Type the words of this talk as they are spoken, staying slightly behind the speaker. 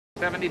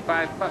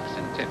$75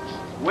 in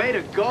tips. Way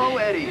to go,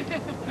 Eddie.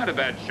 Not a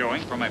bad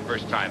showing for my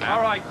first time out.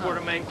 All right,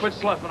 Quartermain, quit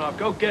sloughing off.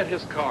 Go get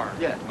his car.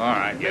 Yeah. All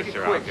right, yes, Make it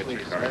sir. quick, I'll get your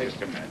please, car. right?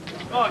 Just a minute.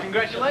 Oh,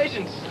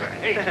 congratulations.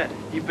 Hey.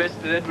 You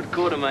bested Edward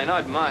Quartermain. I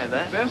admire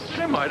that. Bested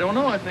him? I don't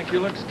know. I think he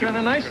looks kind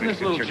of nice in this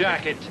little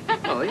jacket.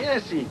 Oh,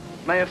 yes, he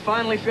may have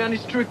finally found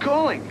his true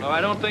calling. Oh,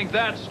 I don't think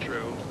that's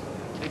true.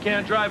 He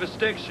can't drive a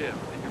stick shift.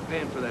 And you're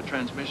paying for that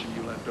transmission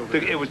you left over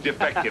there. It was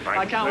defective.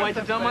 I can't wait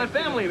to tell my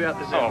family about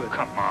this. Oh, Edward.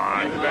 come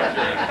on.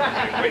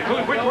 Wait,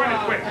 which one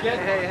is which?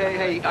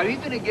 Hey, are you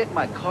going to get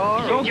my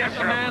car? Go Yes, get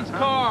the sir. man's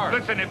car.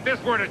 Listen, if this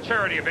weren't a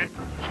charity event...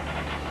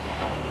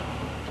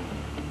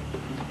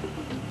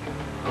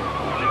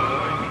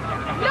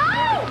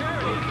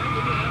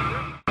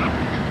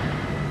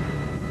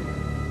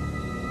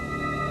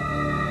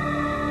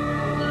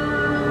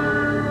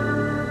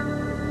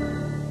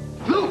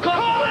 Luke,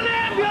 call an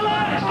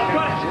ambulance!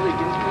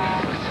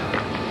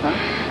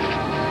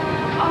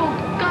 Oh,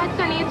 God,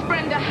 Sonny, it's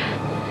Brenda.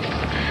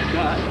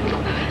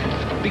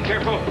 Be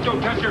careful.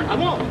 Don't touch her. I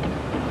won't.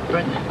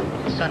 Brenda,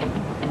 Sonny.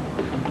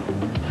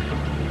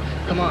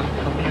 Come on,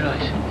 open your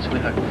eyes,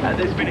 sweetheart.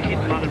 There's been a hit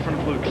and run in front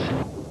of Luke's.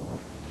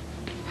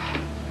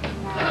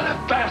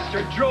 That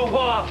bastard drove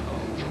off.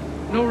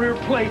 No rear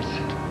plates.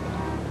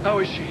 How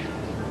is she?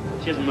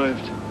 She hasn't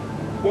moved.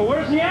 Well,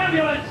 where's the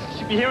ambulance?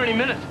 She'll be here any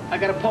minute. I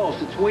got a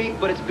pulse. It's weak,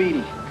 but it's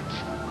beating.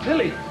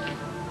 Lily.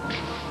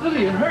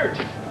 Lily, you're hurt.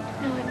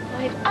 No, I'm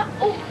fine.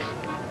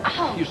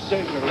 Oh. You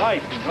saved her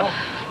life, you know.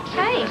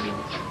 Hey,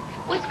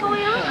 what's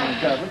going on?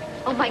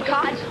 Oh, my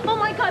God. Oh,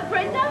 my God,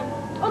 Brenda.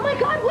 Oh, my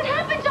God, what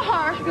happened to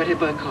her? She got hit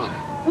by a car.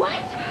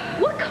 What?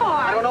 What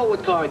car? I don't know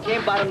what car. It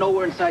came out of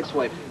nowhere and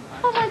sideswiped.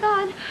 Oh, my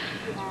God.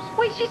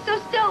 Wait, she's so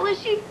still.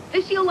 Is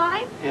she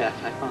alive? Yeah,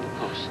 I found the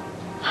post.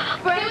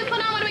 Brenda, what's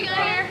going on? What do we got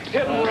here?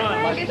 Hit and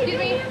run.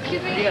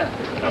 Excuse me. Yeah.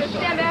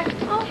 Stand back.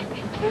 Oh,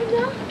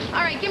 Brenda.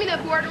 All right, give me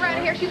that board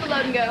right here. She's a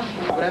load and go.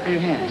 What happened to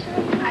your hand?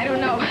 I don't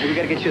know. We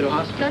gotta get you to the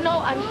hospital. No,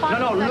 I'm fine.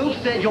 No, Luke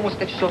said you almost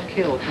got yourself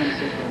killed.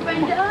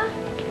 Brenda?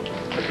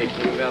 Okay, can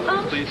you move out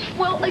of the way, please?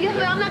 Well, I guess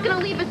I'm not going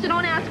to leave her, so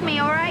don't ask me,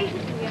 all right?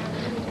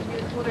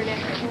 Hold her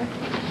neck right here.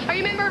 Are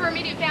you a member of our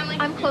immediate family?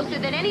 I'm closer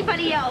than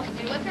anybody else.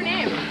 What's her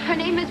name? Her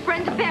name is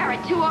Brenda Barrett.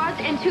 2 R's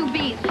and 2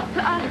 B's.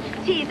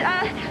 T's.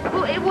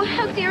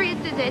 How serious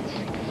is it?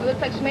 It looks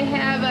like she may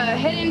have a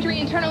head injury,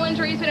 internal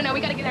injuries. We don't know.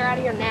 We got to get her out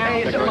of here now.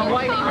 Hey, so my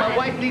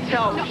wife needs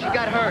help. She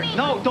got hurt.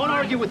 No, don't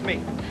argue with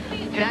me.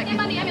 Stand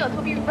by the ambulance.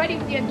 We'll be ready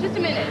with you in just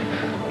a minute.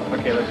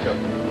 Okay, let's go.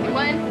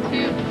 1,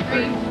 2,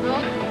 3,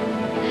 roll.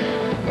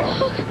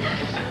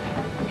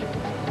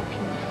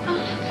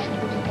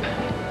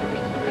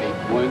 Ready?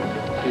 1,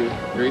 2,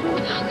 3.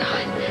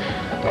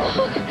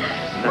 Oh,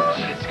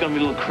 God. It's gonna be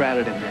a little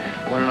crowded in there.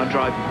 Why don't I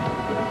drive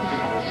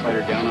you? Slide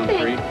her down on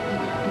 3.